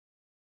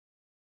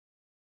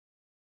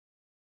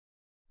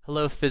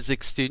Hello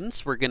physics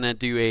students, we're going to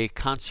do a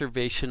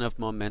conservation of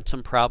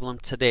momentum problem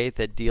today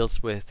that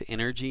deals with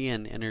energy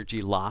and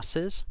energy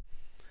losses.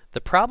 The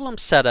problem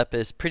setup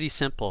is pretty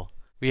simple.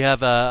 We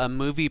have a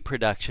movie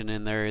production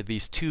and there are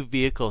these two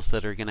vehicles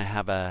that are going to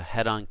have a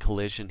head-on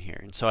collision here.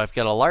 And so I've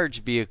got a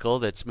large vehicle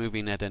that's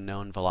moving at a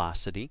known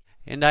velocity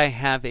and I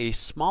have a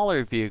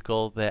smaller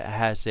vehicle that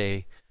has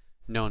a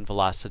known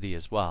velocity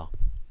as well.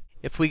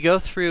 If we go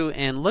through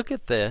and look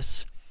at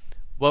this,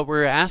 what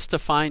we're asked to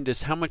find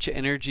is how much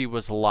energy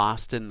was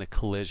lost in the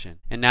collision.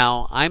 And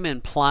now I'm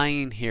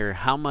implying here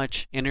how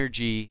much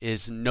energy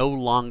is no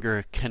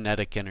longer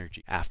kinetic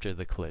energy after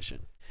the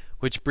collision.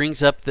 Which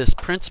brings up this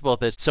principle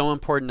that's so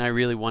important I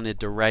really wanted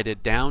to write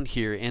it down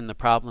here in the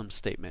problem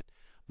statement.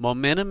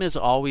 Momentum is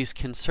always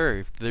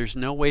conserved. There's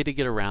no way to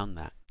get around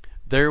that.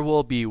 There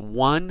will be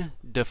one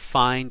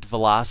defined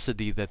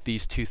velocity that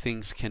these two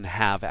things can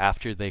have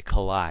after they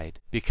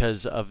collide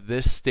because of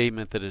this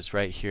statement that is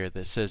right here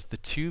that says the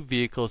two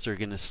vehicles are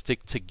going to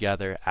stick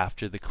together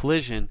after the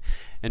collision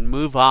and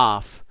move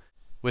off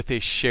with a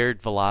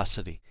shared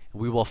velocity.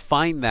 We will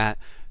find that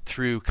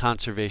through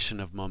conservation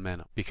of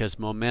momentum because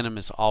momentum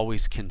is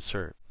always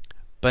conserved.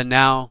 But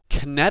now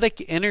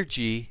kinetic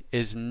energy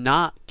is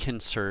not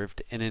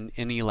conserved in an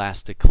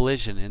inelastic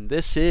collision, and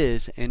this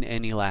is an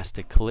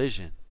inelastic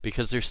collision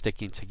because they're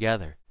sticking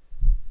together.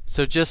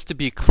 So just to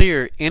be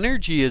clear,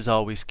 energy is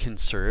always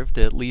conserved,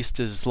 at least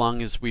as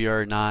long as we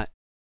are not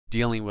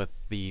dealing with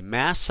the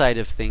mass side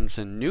of things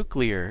in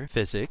nuclear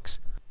physics.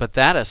 But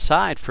that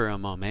aside for a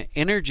moment,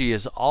 energy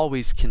is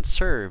always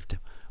conserved.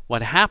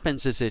 What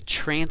happens is it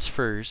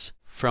transfers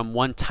from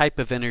one type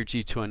of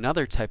energy to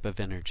another type of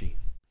energy.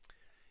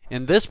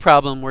 In this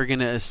problem, we're going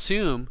to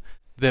assume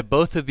that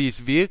both of these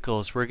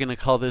vehicles, we're going to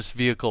call this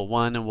vehicle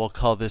 1 and we'll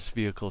call this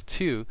vehicle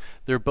 2,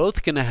 they're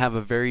both going to have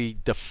a very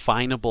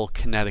definable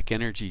kinetic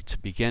energy to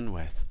begin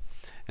with.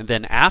 And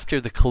then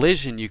after the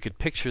collision, you could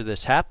picture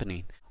this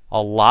happening.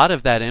 A lot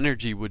of that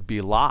energy would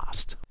be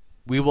lost.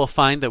 We will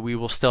find that we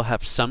will still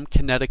have some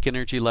kinetic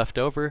energy left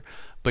over,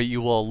 but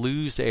you will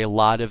lose a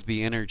lot of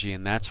the energy,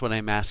 and that's what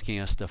I'm asking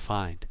us to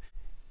find.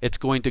 It's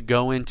going to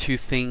go into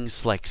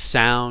things like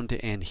sound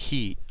and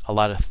heat, a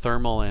lot of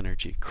thermal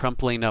energy,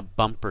 crumpling up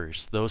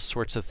bumpers, those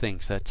sorts of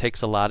things. That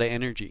takes a lot of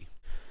energy.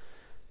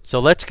 So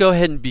let's go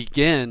ahead and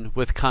begin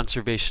with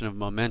conservation of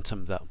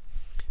momentum though.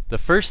 The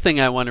first thing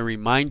I want to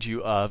remind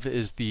you of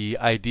is the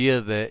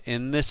idea that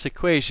in this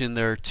equation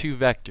there are two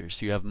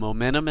vectors. You have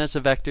momentum as a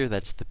vector,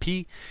 that's the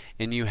p,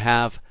 and you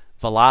have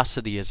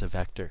velocity as a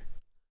vector.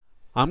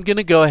 I'm going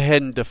to go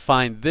ahead and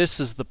define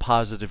this as the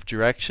positive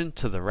direction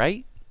to the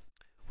right,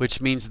 which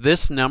means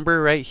this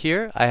number right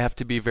here, I have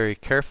to be very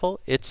careful.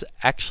 It's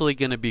actually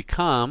going to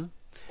become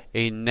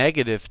a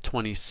negative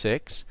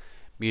 26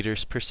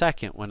 meters per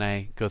second when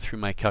I go through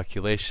my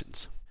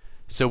calculations.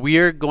 So we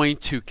are going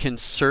to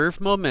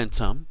conserve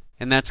momentum,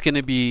 and that's going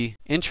to be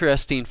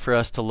interesting for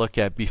us to look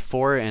at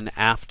before and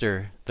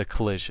after the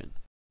collision.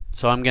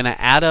 So I'm going to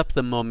add up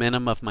the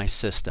momentum of my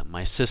system.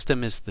 My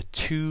system is the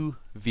two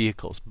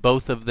vehicles.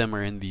 Both of them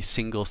are in the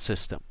single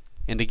system.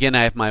 And again,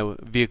 I have my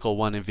vehicle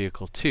 1 and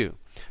vehicle 2.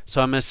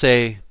 So I'm going to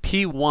say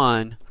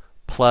P1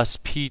 plus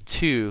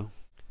P2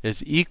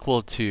 is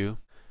equal to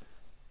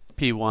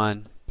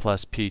P1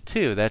 plus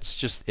P2. That's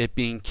just it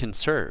being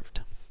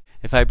conserved.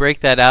 If I break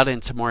that out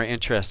into more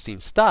interesting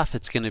stuff,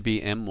 it's going to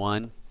be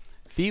M1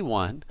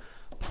 V1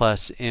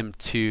 plus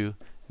M2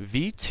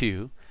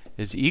 V2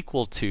 is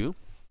equal to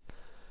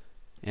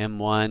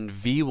M1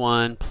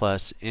 V1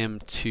 plus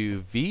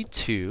M2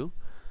 V2.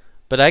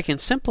 But I can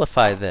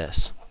simplify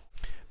this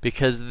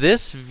because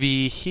this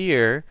V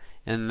here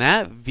and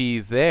that V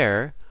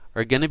there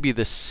are going to be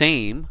the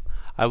same.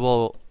 I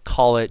will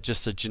call it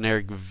just a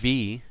generic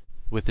V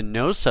with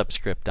no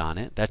subscript on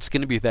it. That's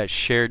going to be that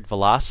shared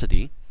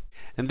velocity.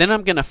 And then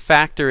I'm going to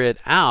factor it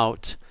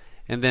out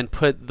and then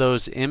put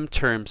those M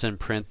terms in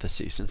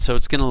parentheses. And so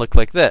it's going to look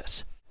like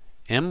this.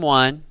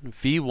 M1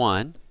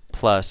 V1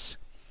 plus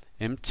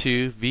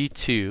M2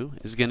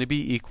 V2 is going to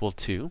be equal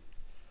to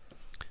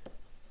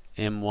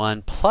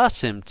M1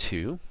 plus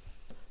M2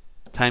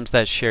 times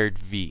that shared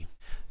V.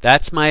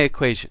 That's my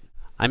equation.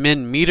 I'm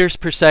in meters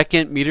per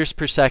second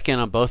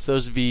on both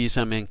those V's.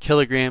 I'm in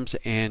kilograms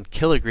and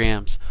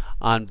kilograms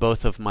on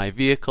both of my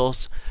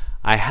vehicles.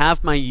 I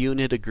have my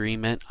unit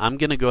agreement. I'm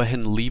going to go ahead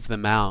and leave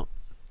them out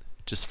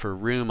just for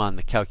room on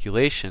the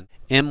calculation.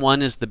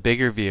 M1 is the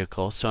bigger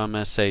vehicle, so I'm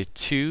going to say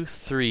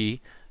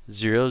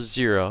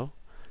 2300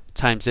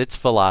 times its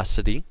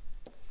velocity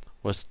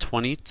was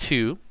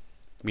 22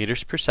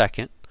 meters per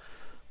second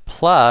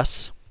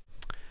plus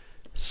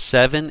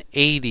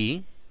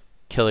 780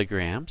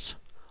 kilograms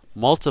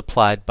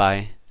multiplied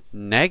by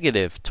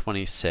negative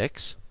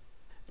 26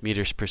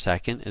 meters per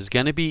second is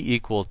going to be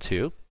equal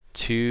to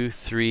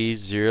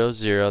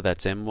 2300,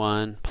 that's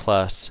M1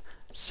 plus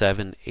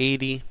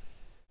 780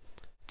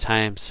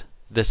 times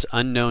this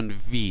unknown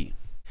V.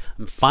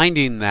 I'm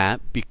finding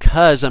that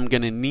because I'm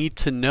going to need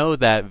to know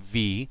that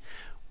V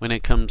when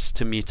it comes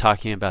to me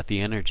talking about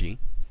the energy.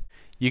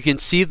 You can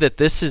see that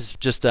this is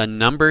just a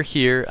number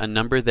here, a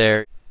number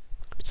there.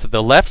 So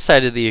the left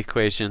side of the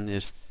equation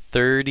is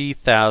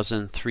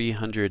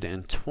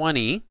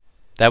 30,320.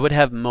 That would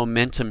have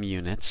momentum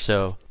units,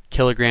 so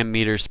kilogram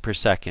meters per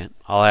second.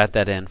 I'll add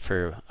that in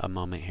for a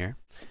moment here.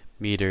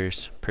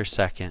 Meters per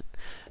second.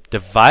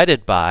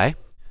 Divided by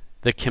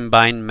the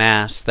combined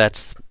mass,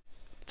 that's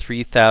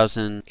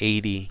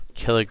 3,080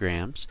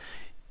 kilograms.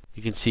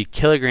 You can see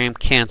kilogram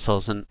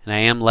cancels, and I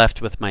am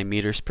left with my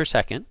meters per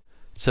second.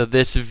 So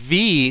this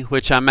V,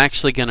 which I'm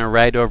actually going to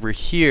write over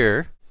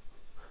here,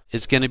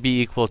 is going to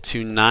be equal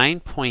to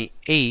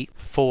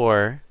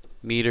 9.84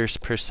 meters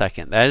per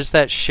second. That is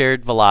that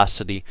shared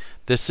velocity.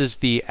 This is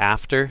the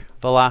after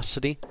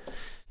velocity.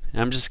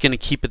 And I'm just going to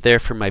keep it there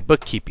for my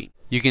bookkeeping.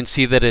 You can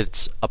see that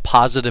it's a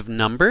positive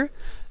number.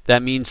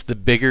 That means the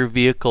bigger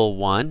vehicle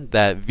won.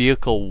 That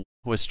vehicle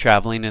was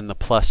traveling in the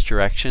plus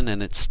direction,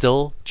 and it's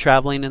still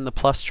traveling in the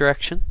plus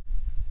direction.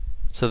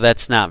 So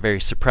that's not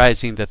very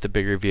surprising that the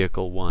bigger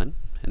vehicle won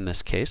in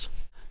this case.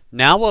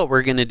 Now what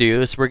we're going to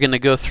do is we're going to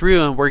go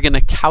through and we're going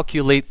to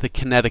calculate the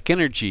kinetic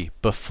energy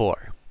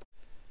before.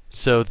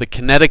 So the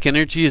kinetic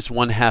energy is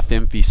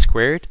 1/2 mv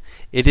squared.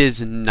 It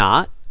is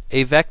not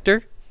a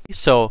vector,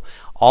 so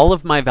all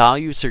of my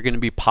values are going to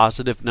be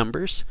positive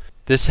numbers.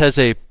 This has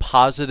a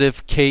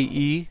positive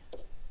Ke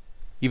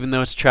even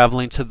though it's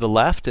traveling to the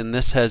left, and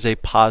this has a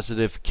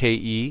positive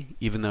Ke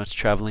even though it's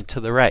traveling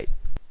to the right.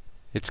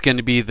 It's going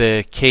to be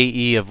the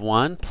Ke of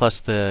 1 plus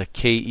the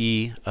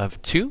Ke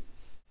of 2.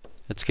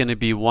 It's going to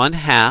be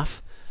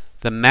 1/2.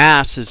 The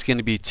mass is going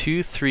to be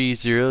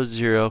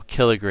 2300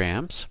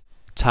 kilograms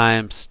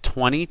times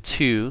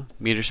 22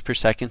 meters per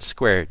second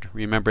squared.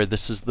 Remember,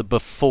 this is the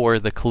before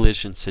the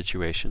collision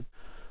situation.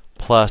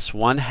 Plus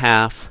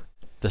 1/2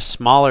 the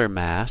smaller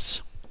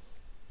mass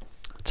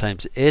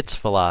times its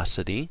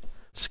velocity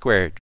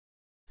squared.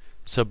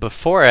 So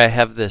before, I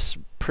have this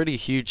pretty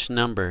huge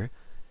number,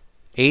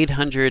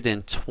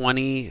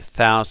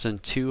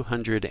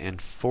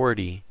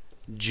 820,240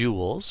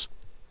 joules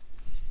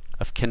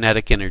of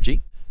kinetic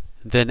energy.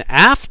 Then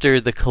after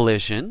the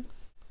collision,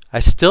 I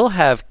still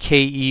have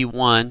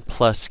Ke1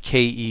 plus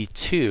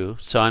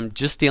Ke2, so I'm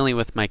just dealing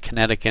with my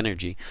kinetic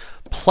energy.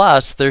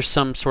 Plus, there's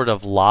some sort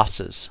of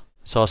losses,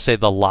 so I'll say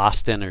the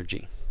lost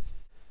energy.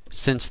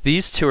 Since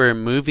these two are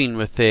moving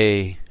with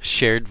a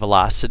shared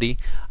velocity,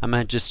 I'm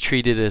going to just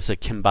treat it as a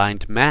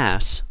combined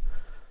mass.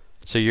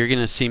 So you're going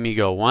to see me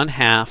go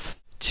 1/2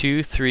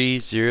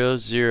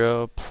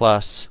 2300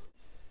 plus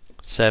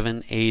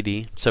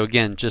 780. So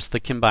again, just the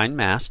combined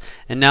mass.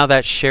 And now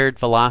that shared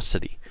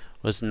velocity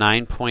was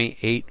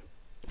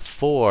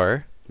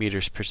 9.84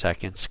 meters per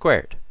second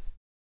squared.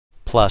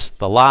 Plus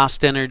the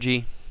lost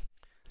energy.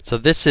 So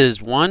this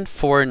is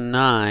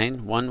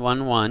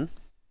 149,111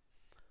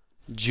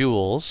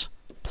 joules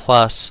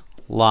plus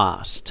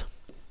lost.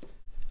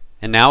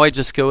 And now I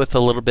just go with a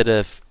little bit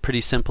of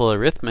pretty simple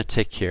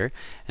arithmetic here,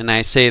 and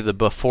I say the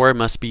before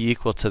must be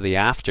equal to the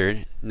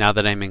after, now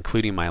that I'm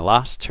including my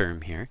lost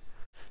term here.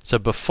 So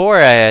before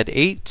I had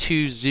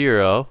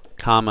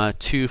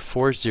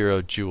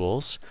 820,240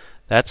 joules.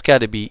 That's got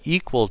to be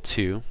equal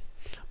to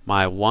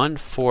my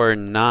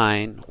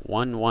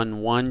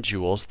 149,111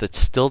 joules that's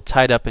still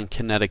tied up in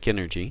kinetic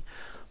energy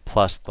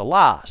plus the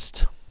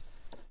lost.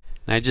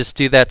 And I just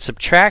do that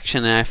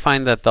subtraction, and I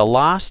find that the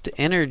lost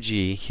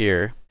energy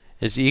here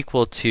is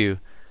equal to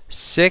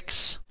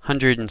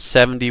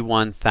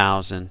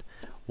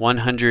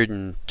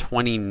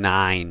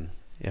 671,129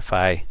 if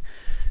I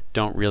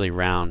don't really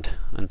round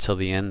until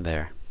the end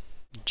there,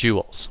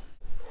 joules.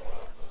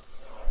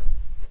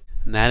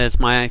 And that is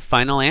my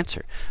final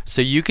answer.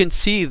 So you can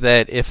see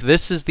that if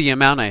this is the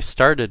amount I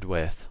started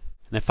with,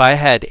 and if I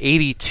had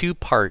 82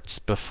 parts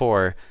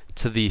before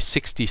to the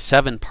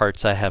 67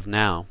 parts I have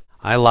now,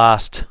 I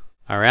lost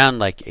around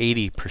like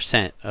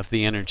 80% of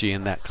the energy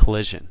in that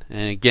collision.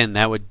 And again,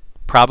 that would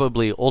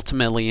probably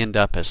ultimately end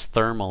up as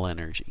thermal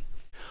energy.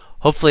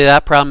 Hopefully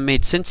that problem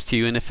made sense to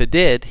you, and if it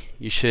did,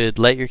 you should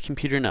let your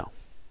computer know.